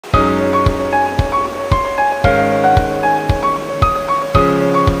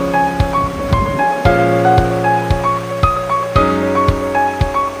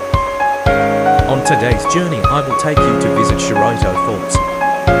today's journey I will take you to visit Shiraito Falls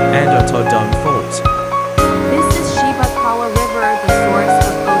and Otodome Falls. This is Shiraito River, the source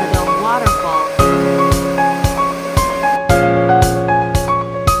of Otodome Waterfalls.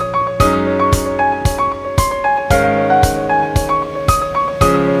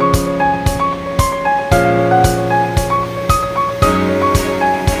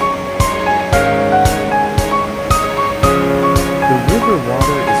 The river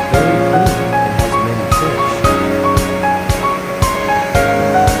water is very clean and has many fish.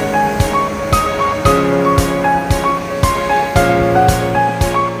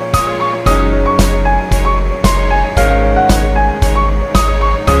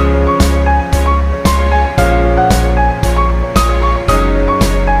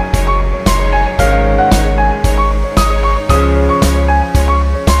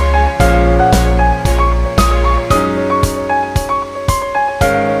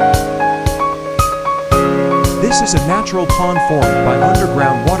 This is a natural pond formed by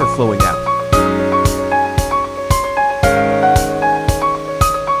underground water flowing out.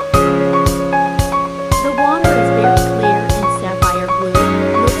 The water is very clear and sapphire blue,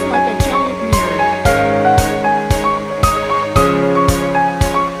 looks like a giant mirror.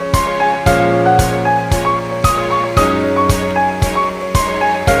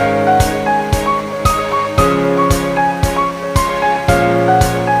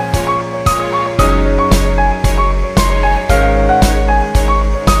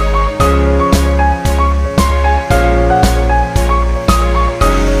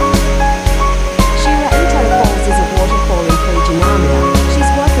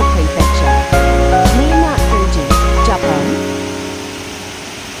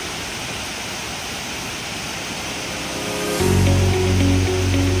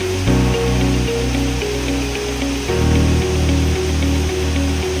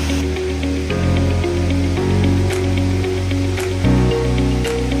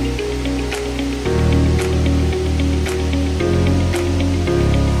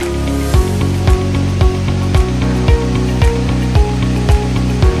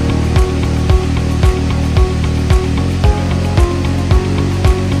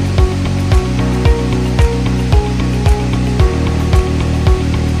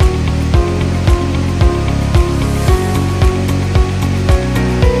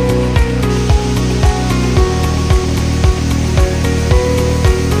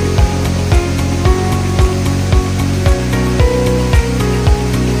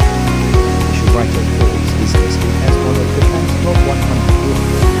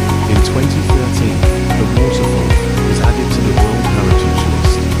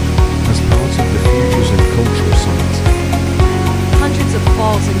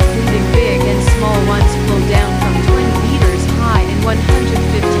 Including big and small ones, flow down from 20 meters high and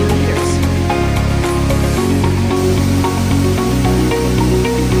 150 meters.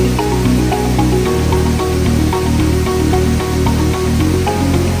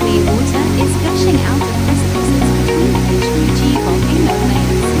 Clear water is gushing out of precipices between the Fuji volcano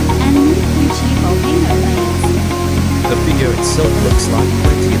layers and Mount Fuji volcano layers. The figure itself looks like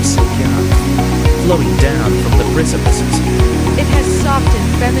plenty of silk yarn flowing down from the precipices. It has soft and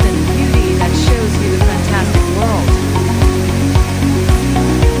feminine beauty that shows you the fantastic world.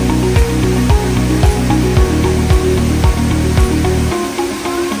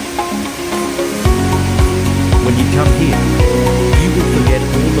 When you come here, you will forget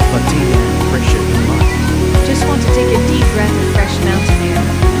all the fatigue and pressure in life. Just want to take a deep breath of fresh mountain air.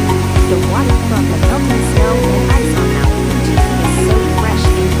 The water from the melting snow and ice on Mount Fuji is so fresh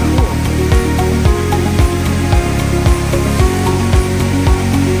and cool.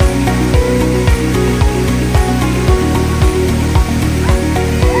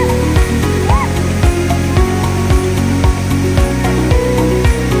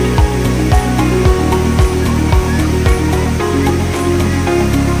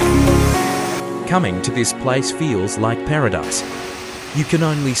 Coming to this place feels like paradise. You can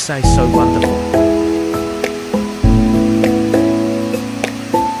only say so wonderful.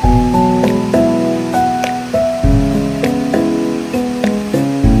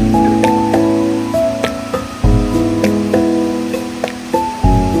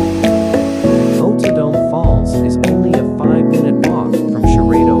 Otodome Falls is only a 5-minute walk from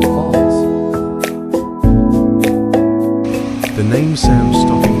Shiraito Falls. The name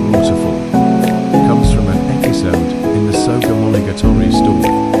sound-stopping waterfall comes from an episode in the Soga Monogatari story.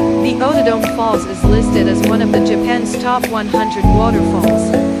 The Otodome Falls is listed as one of the Japan's top 100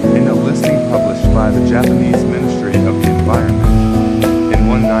 waterfalls. In a listing published by the Japanese